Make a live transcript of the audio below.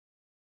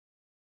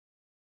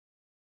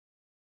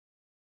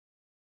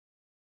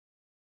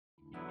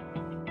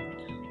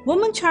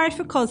Woman charged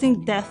for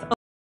causing death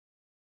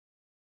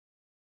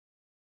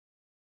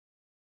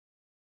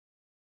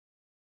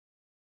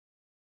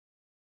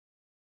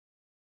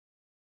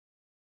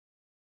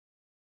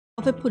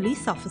of a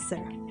police officer.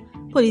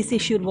 Police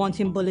issued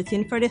wanting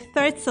bulletin for the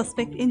third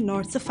suspect in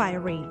NURSERY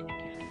raid.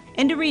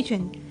 In the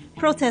region,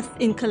 protests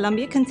in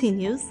Colombia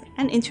continues,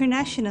 and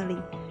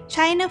internationally,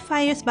 China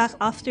fires back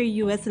after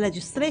U.S.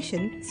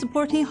 legislation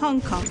supporting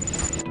Hong Kong.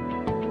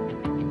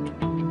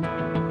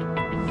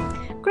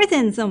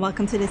 Greetings and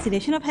welcome to this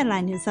edition of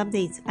Headline News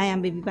Update. I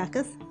am Baby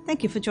Bacchus.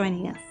 Thank you for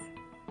joining us.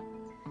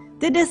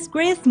 The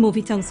disgraced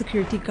Movietown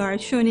security guard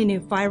shown in a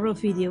viral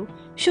video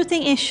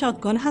shooting a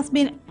shotgun has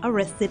been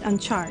arrested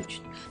and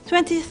charged.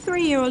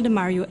 23-year-old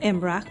Mario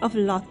Embrack of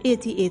Lot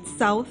 88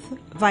 South,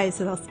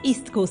 Vaisalas,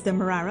 East Coast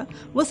Demerara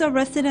was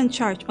arrested and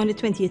charged on the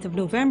 28th of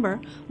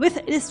November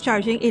with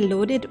discharging a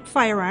loaded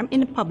firearm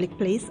in a public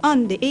place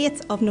on the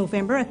 8th of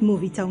November at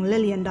Movietown,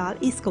 Liliendal,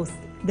 East Coast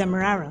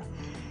Demerara.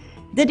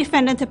 The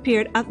defendant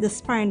appeared at the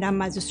Sparendam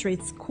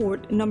Magistrates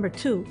Court No.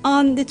 2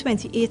 on the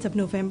 28th of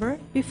November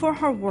before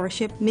Her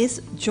Worship Miss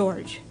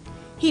George.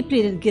 He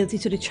pleaded guilty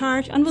to the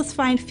charge and was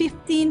fined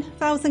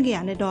 15,000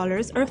 Guyana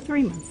dollars or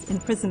 3 months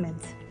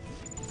imprisonment.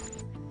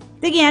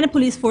 The Guyana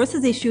Police Force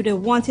has issued a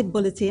wanted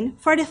bulletin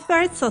for the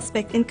third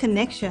suspect in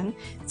connection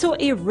to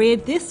a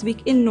raid this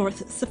week in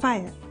North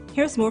Sophia.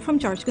 Here's more from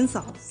George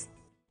Gonzalez.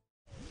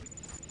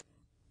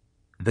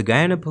 The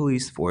Guyana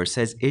Police Force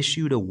has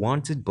issued a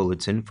wanted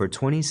bulletin for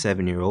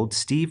 27-year-old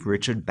Steve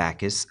Richard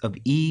Bacchus of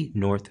E.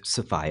 North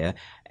Sophia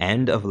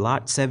and of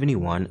Lot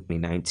 71,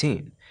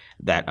 2019.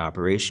 That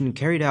operation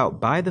carried out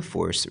by the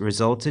force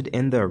resulted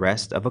in the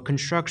arrest of a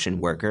construction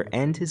worker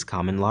and his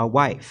common-law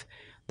wife.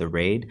 The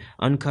raid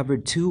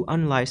uncovered 2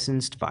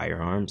 unlicensed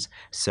firearms,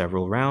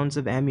 several rounds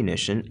of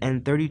ammunition,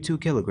 and 32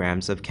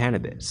 kilograms of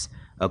cannabis.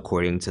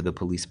 According to the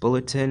police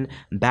bulletin,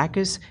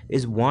 Bacchus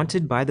is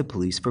wanted by the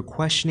police for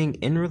questioning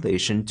in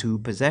relation to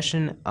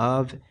possession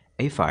of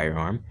a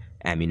firearm,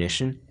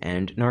 ammunition,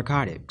 and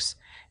narcotics.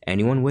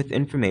 Anyone with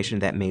information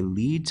that may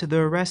lead to the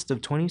arrest of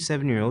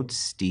 27-year-old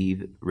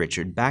Steve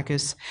Richard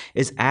Bacchus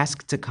is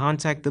asked to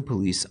contact the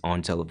police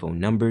on telephone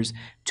numbers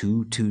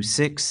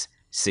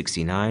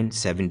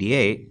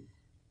 226-6978,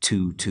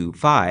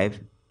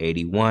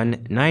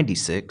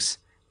 225-8196,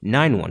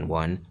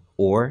 911,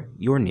 or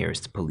your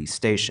nearest police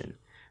station.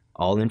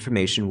 All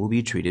information will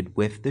be treated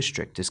with the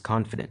strictest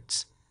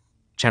confidence.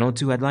 Channel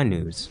 2 Headline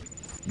News,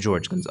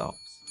 George Gonzalez.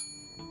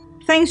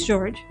 Thanks,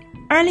 George.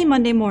 Early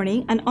Monday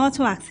morning, an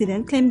auto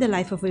accident claimed the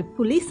life of a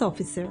police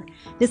officer.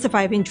 The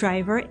surviving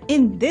driver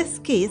in this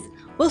case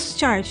was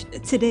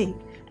charged today.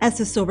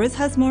 Esther Sobers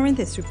has more in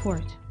this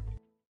report.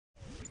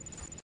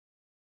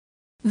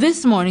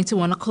 This morning,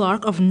 Tawana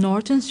Clark of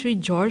Norton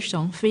Street,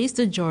 Georgetown, faced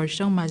the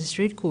Georgetown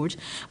Magistrate Court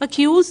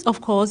accused of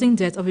causing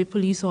death of a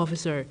police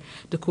officer.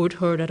 The court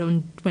heard that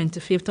on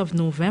 25th of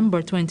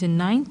November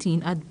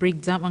 2019 at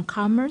Brickdam and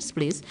Commerce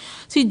Place,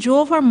 she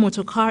drove her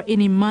motor car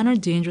in a manner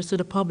dangerous to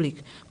the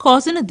public,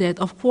 causing the death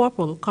of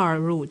Corporal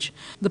Carl Roach.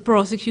 The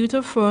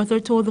prosecutor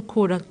further told the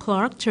court that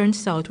Clark turned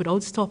south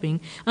without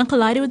stopping and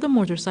collided with the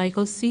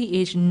motorcycle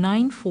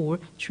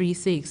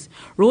CH9436.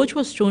 Roach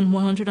was thrown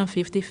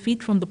 150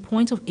 feet from the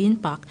point of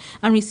impact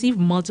and received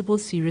multiple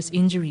serious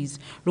injuries.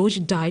 Roach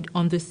died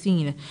on the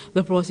scene.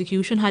 The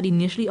prosecution had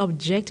initially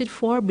objected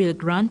for bail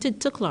granted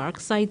to Clark,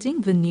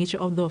 citing the nature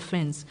of the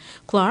offense.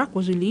 Clark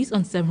was released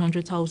on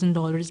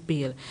 $700,000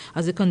 bail.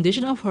 As a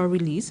condition of her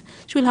release,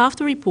 she will have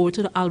to report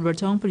to the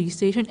Albertown Police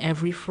Station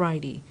every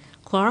Friday.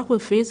 Clark will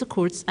face the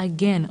courts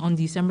again on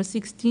December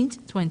 16,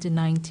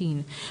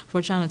 2019.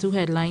 For Channel 2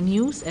 Headline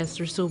News,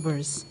 Esther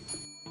Sobers.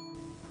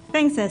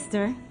 Thanks,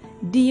 Esther.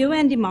 The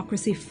UN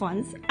Democracy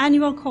Fund's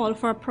annual call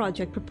for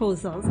project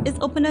proposals is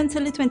open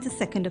until the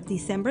 22nd of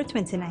December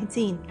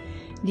 2019.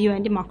 The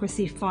UN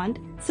Democracy Fund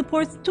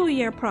supports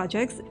 2-year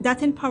projects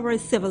that empower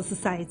civil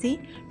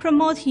society,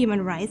 promote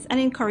human rights, and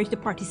encourage the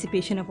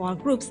participation of all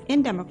groups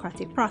in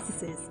democratic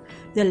processes.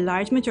 The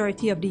large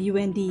majority of the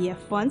UNDEF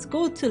funds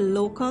go to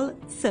local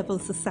civil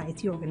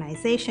society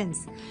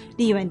organizations.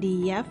 The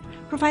UNDEF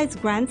provides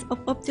grants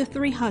of up to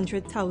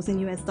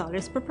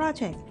 $300,000 per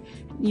project.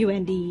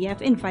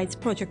 UNDEF invites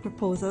project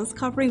proposals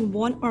covering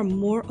one or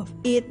more of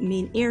 8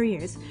 main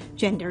areas: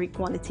 gender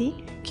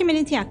equality,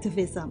 community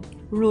activism,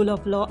 rule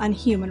of law and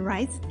human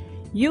rights,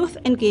 youth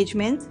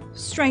engagement,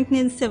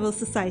 strengthening civil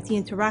society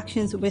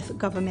interactions with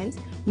government,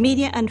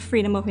 media and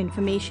freedom of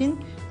information,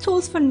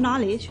 tools for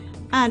knowledge,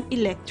 and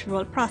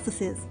electoral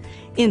processes.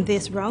 In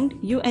this round,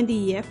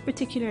 UNDEF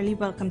particularly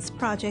welcomes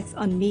projects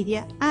on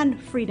media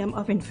and freedom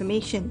of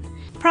information.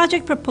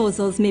 Project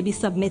proposals may be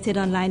submitted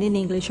online in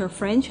English or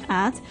French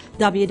at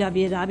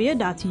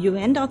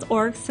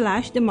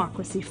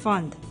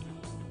www.un.org/democracyfund.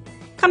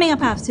 Coming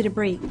up after the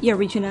break, your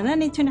regional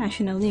and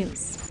international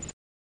news.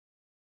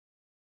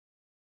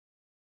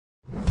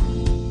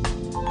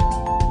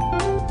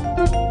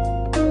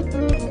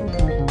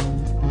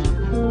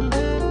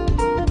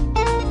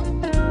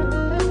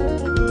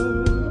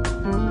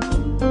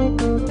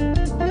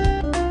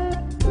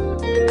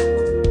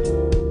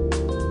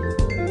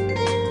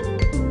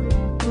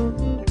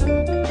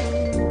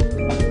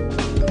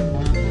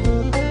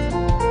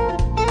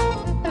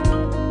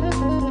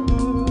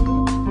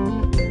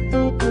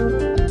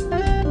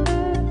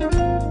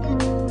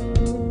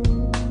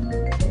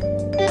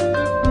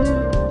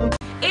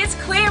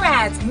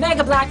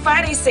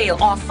 Friday sale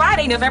on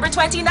Friday, November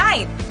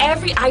 29th.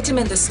 Every item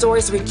in the store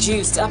is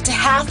reduced up to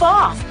half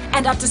off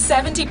and up to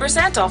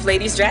 70% off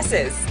ladies'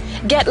 dresses.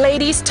 Get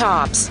ladies'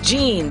 tops,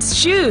 jeans,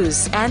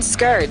 shoes, and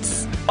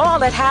skirts,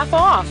 all at half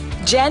off.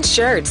 Gents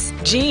shirts,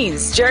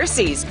 jeans,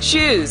 jerseys,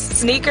 shoes,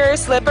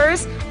 sneakers,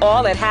 slippers,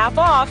 all at half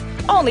off.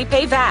 Only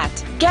pay VAT.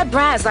 Get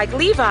brands like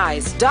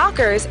Levi's,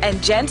 Dockers, and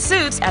gent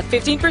suits at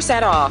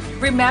 15% off.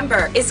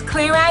 Remember, it's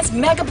Clearance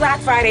Mega Black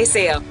Friday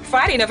sale,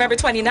 Friday, November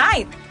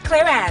 29th.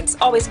 Clearance,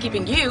 always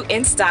keeping you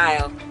in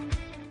style.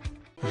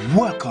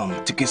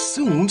 Welcome to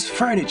Kissoon's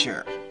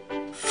Furniture.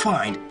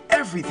 Find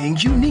everything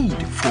you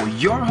need for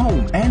your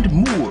home and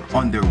more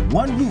under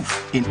one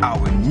roof in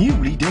our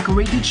newly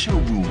decorated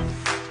showroom.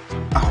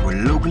 Our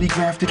locally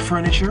crafted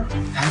furniture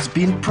has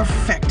been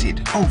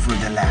perfected over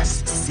the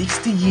last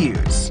 60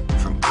 years.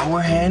 From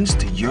our hands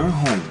to your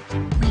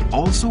home. We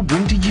also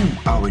bring to you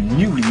our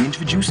newly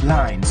introduced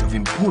lines of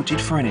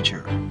imported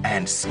furniture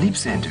and Sleep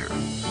Center,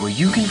 where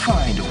you can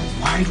find a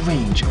wide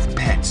range of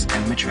beds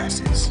and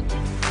mattresses.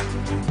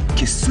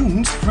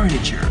 Kissoon's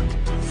Furniture,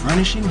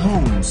 furnishing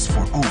homes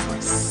for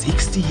over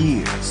 60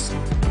 years.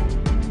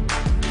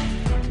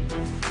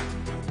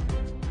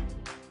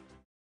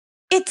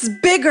 It's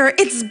bigger,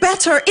 it's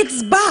better,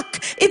 it's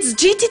back! It's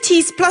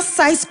GTT's plus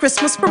size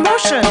Christmas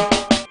promotion!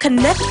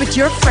 Connect with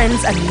your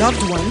friends and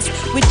loved ones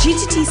with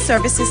GTT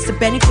services to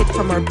benefit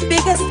from our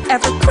biggest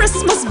ever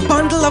Christmas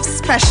bundle of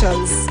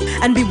specials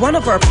and be one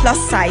of our plus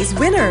size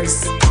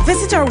winners.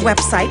 Visit our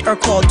website or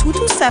call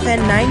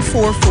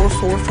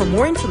 227-9444 for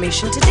more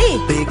information today.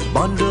 Big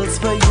bundles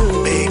for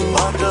you. Big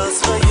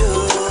bundles for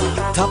you.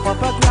 Top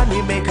up a grand,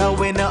 we make a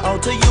winner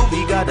out of you.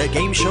 We got a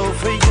game show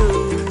for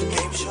you.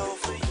 Game show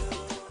for you.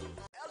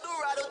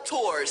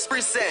 Tours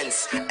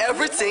presents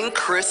Everything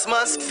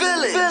Christmas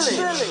Village.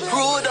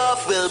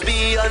 Rudolph will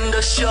be on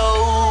the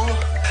show,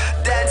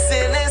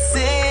 dancing and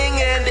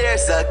singing.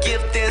 There's a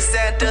gift in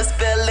Santa's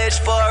village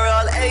for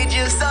all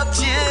ages of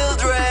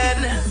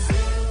children.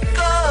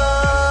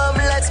 Come,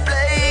 let's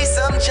play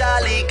some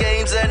jolly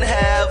games and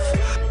have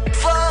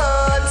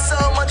fun.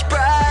 So much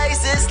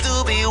prizes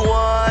to be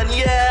won,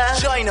 yeah.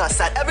 Join us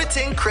at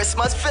Everything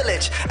Christmas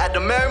Village at the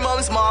Mary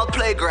Mums Mall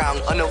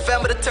Playground on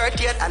November the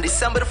 30th and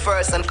December the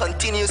 1st and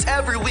continues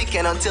every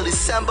weekend until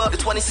December the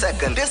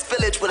 22nd. This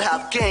village will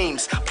have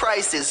games,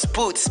 prizes,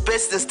 booths,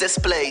 business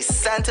displays.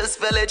 Santa's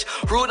Village,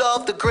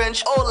 Rudolph the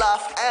Grinch,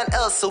 Olaf, and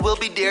Elsa will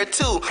be there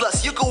too.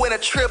 Plus, you can win a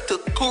trip to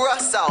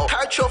Curaçao,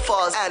 Harcho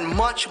Falls, and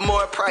much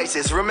more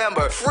prizes.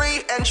 Remember,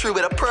 free entry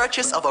with a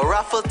purchase of a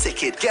raffle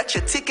ticket. Get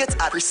your tickets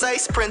at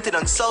Precise Printing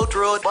on South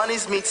Road,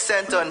 Bunny's Meat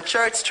Center on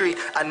Church Street,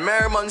 and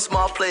Mary Mums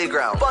Mall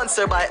Playground.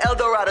 Sponsored by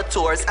Eldorado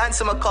Tours,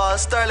 Ansa McCall,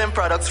 Sterling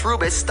Products,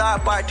 Rubis, Star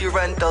Party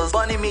Rentals,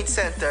 Bunny Meat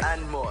Center,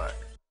 and more.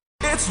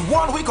 It's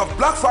 1 week of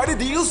Black Friday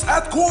deals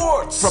at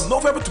Quartz. From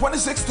November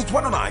 26th to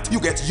 29th, you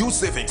get huge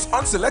savings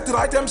on selected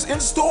items in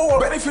store.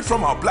 Benefit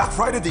from our Black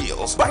Friday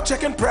deals by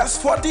checking press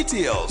for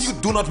details. You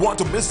do not want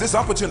to miss this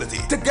opportunity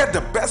to get the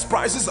best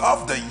prices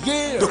of the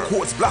year. The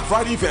Quartz Black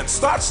Friday event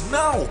starts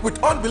now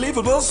with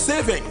unbelievable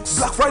savings.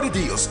 Black Friday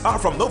deals are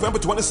from November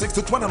 26th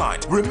to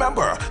 29th.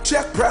 Remember,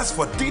 check press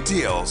for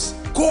details.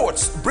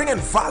 Quartz, bringing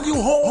value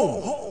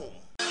home.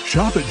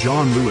 Shop at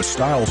John Lewis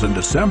Styles in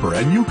December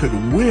and you could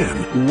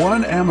win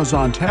one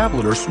Amazon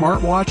tablet or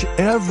smartwatch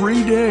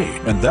every day.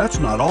 And that's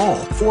not all.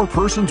 4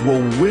 persons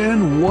will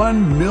win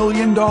 $1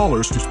 million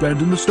to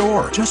spend in the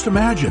store. Just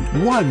imagine,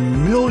 $1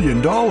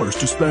 million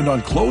to spend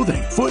on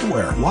clothing,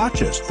 footwear,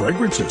 watches,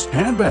 fragrances,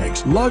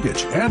 handbags,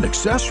 luggage, and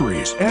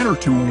accessories. Enter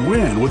to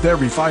win with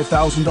every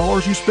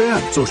 $5,000 you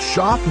spend. So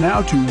shop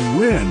now to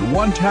win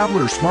one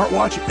tablet or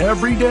smartwatch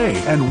every day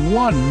and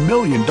 $1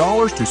 million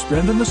to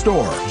spend in the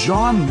store.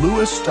 John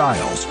Lewis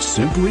Styles,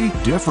 simply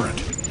different.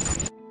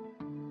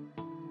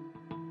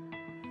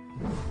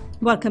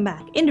 Welcome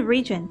back. In the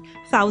region,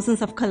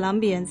 thousands of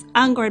Colombians,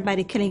 angered by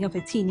the killing of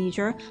a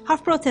teenager,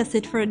 have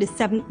protested for the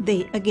 7th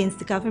day against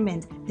the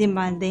government,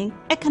 demanding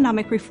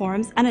economic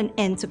reforms and an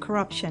end to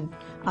corruption.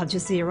 Al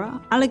Jazeera,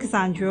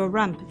 Alexandro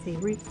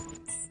Rampete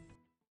reports.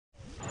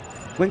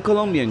 When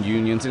Colombian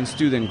unions and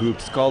student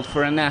groups called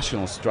for a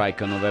national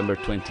strike on November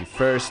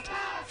 21st,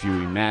 few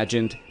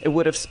imagined it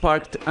would have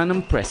sparked an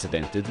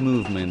unprecedented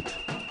movement.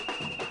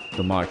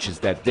 The marches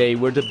that day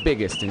were the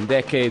biggest in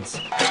decades.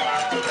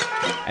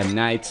 At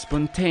night,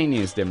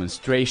 spontaneous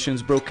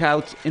demonstrations broke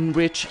out in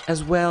rich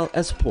as well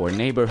as poor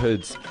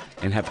neighborhoods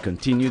and have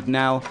continued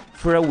now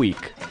for a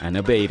week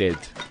unabated.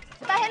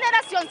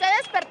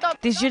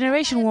 This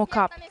generation woke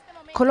up.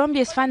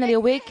 Colombia is finally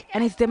awake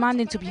and is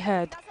demanding to be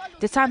heard.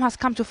 The time has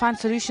come to find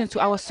solutions to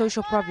our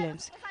social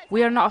problems.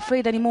 We are not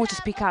afraid anymore to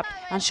speak up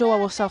and show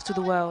ourselves to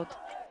the world.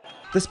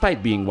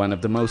 Despite being one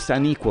of the most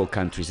unequal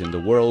countries in the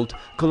world,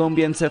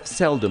 Colombians have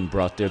seldom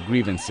brought their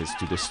grievances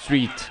to the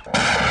street.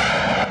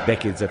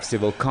 Decades of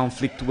civil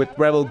conflict with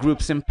rebel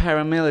groups and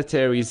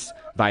paramilitaries,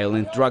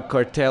 violent drug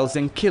cartels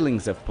and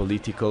killings of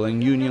political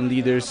and union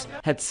leaders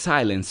had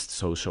silenced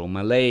social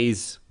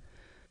malaise.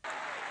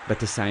 But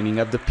the signing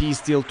of the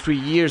peace deal 3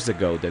 years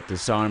ago that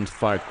disarmed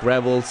FARC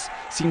rebels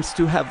seems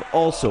to have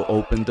also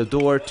opened the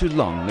door to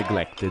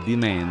long-neglected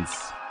demands.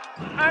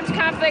 Armed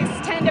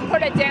conflicts tend to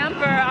put a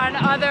damper on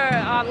other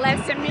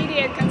less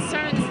immediate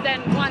concerns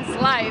than one's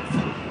life.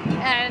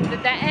 And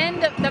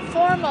the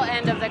formal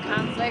end of the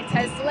conflict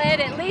has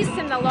led, at least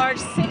in the large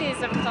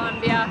cities of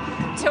Colombia,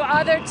 to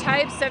other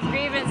types of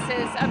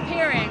grievances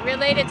appearing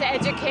related to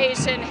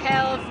education,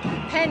 health,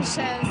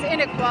 pensions,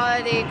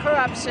 inequality,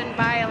 corruption,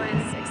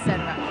 violence,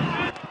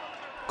 etc.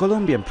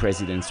 Colombian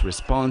president's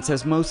response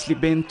has mostly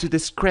been to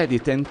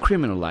discredit and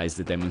criminalize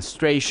the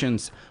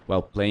demonstrations,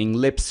 while paying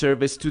lip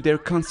service to their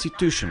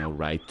constitutional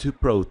right to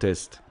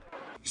protest.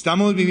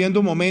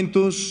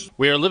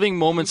 We are living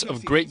moments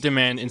of great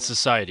demand in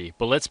society,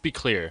 but let's be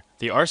clear,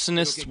 the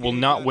arsonists will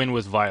not win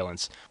with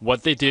violence.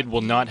 What they did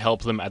will not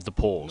help them at the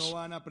polls.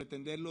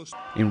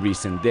 In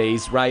recent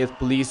days, riot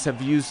police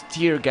have used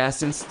tear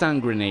gas and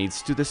stun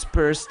grenades to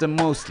disperse the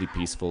mostly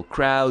peaceful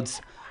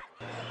crowds.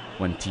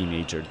 One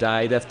teenager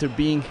died after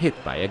being hit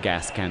by a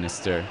gas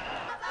canister.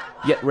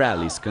 Yet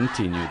rallies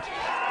continued.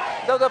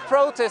 Though the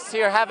protests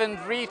here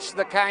haven't reached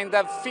the kind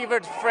of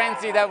fevered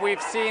frenzy that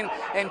we've seen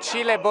in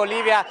Chile,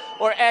 Bolivia,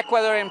 or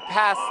Ecuador in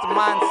past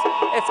months,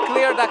 it's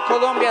clear that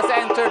Colombia has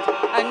entered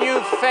a new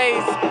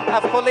phase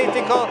of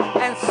political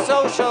and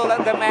social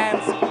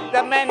demands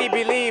that many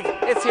believe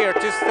is here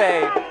to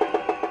stay.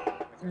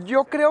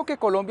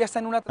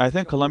 I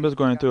think Colombia is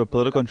going through a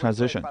political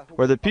transition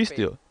where the peace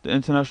deal, the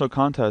international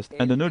contest,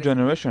 and the new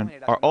generation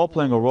are all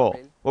playing a role.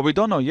 What we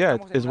don't know yet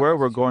is where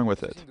we're going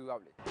with it.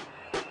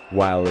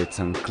 While it's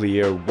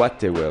unclear what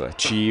they will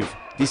achieve,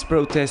 these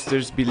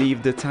protesters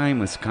believe the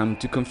time has come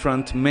to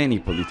confront many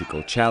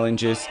political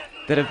challenges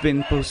that have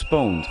been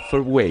postponed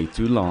for way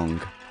too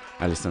long.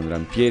 Alessandro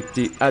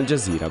Ampietti, Al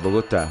Jazeera,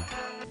 Bogotá.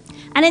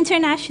 And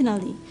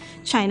internationally,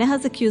 China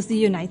has accused the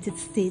United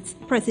States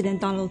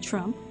President Donald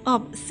Trump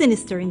of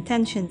sinister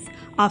intentions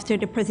after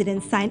the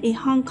president signed a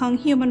Hong Kong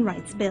human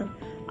rights bill.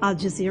 Al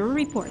Jazeera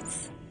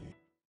reports.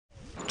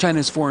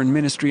 China's foreign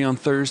ministry on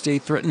Thursday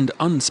threatened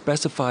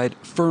unspecified,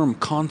 firm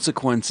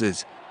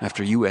consequences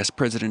after U.S.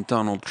 President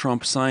Donald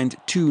Trump signed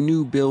 2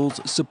 new bills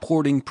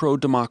supporting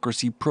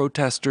pro-democracy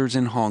protesters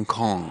in Hong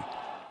Kong.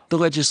 The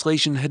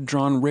legislation had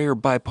drawn rare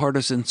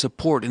bipartisan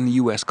support in the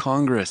U.S.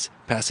 Congress,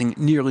 passing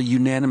nearly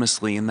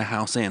unanimously in the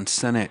House and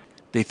Senate.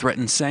 They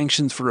threatened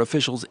sanctions for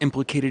officials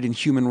implicated in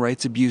human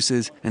rights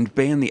abuses and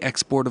ban the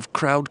export of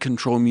crowd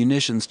control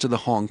munitions to the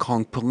Hong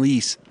Kong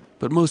police.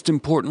 But most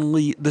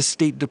importantly, the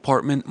State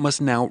Department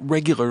must now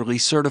regularly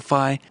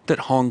certify that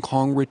Hong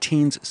Kong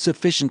retains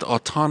sufficient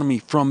autonomy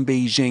from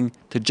Beijing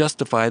to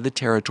justify the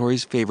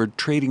territory's favored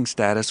trading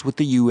status with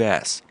the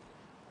U.S.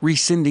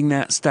 Rescinding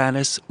that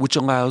status, which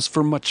allows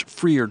for much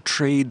freer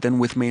trade than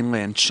with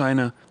mainland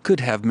China,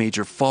 could have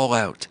major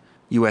fallout.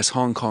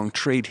 U.S.-Hong Kong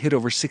trade hit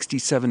over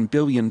 $67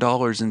 billion in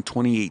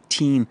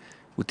 2018,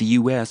 with the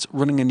U.S.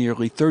 running a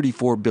nearly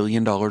 $34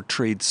 billion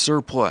trade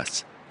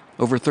surplus.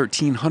 Over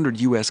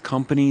 1,300 U.S.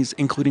 companies,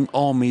 including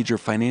all major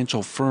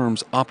financial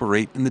firms,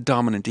 operate in the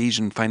dominant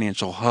Asian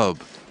financial hub.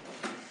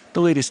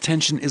 The latest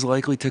tension is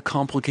likely to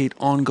complicate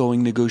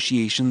ongoing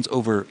negotiations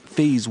over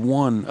Phase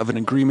 1 of an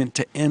agreement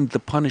to end the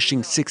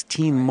punishing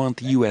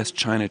 16-month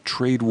U.S.-China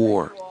trade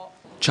war.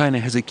 China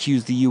has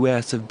accused the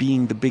U.S. of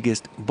being the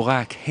biggest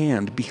black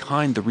hand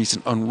behind the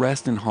recent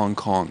unrest in Hong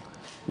Kong,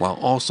 while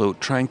also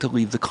trying to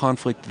leave the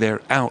conflict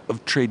there out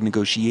of trade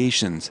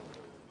negotiations.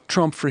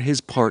 Trump, for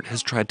his part,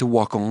 has tried to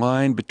walk a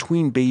line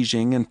between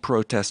Beijing and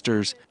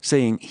protesters,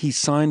 saying he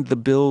signed the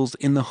bills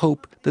in the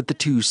hope that the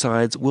two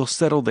sides will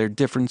settle their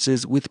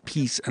differences with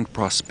peace and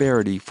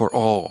prosperity for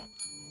all.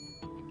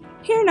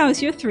 Here now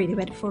is your 3-day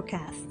weather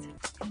forecast.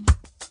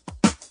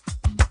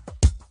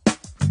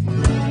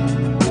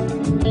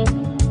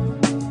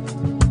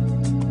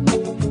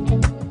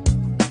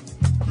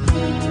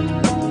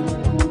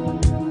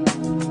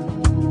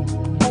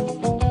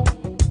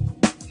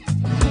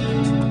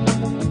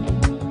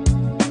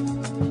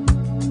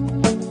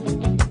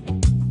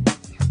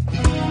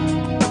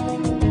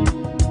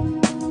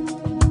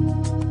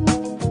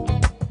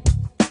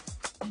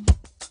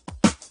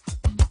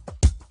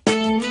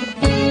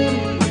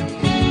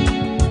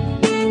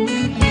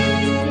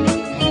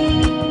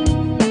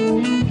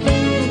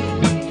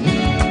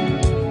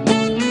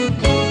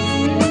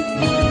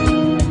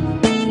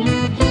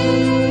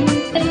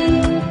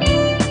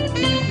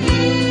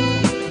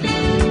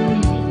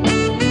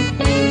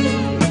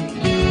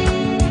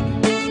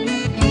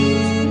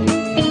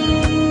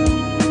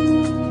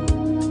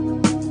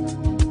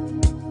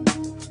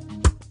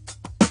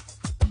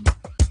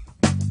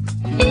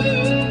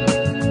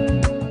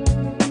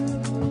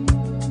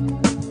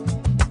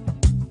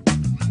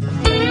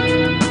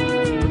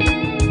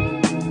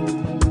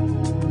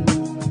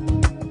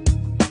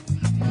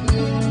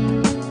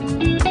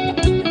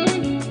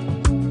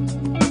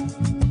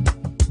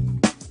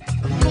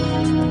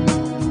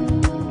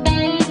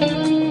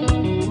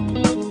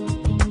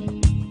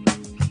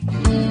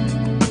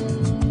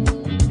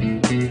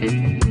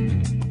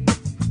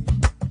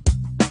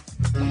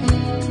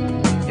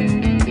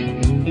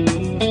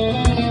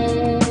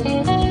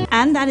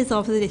 that is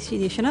all for this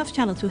edition of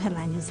Channel 2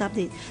 Headline News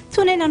Update.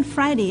 Tune in on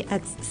Friday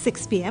at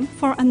 6 p.m.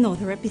 for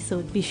another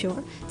episode. Be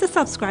sure to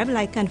subscribe,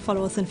 like, and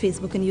follow us on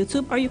Facebook and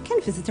YouTube, or you can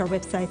visit our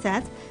website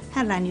at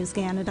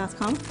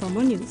headlinenewsguyana.com for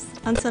more news.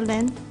 Until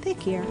then, take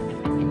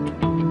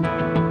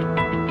care.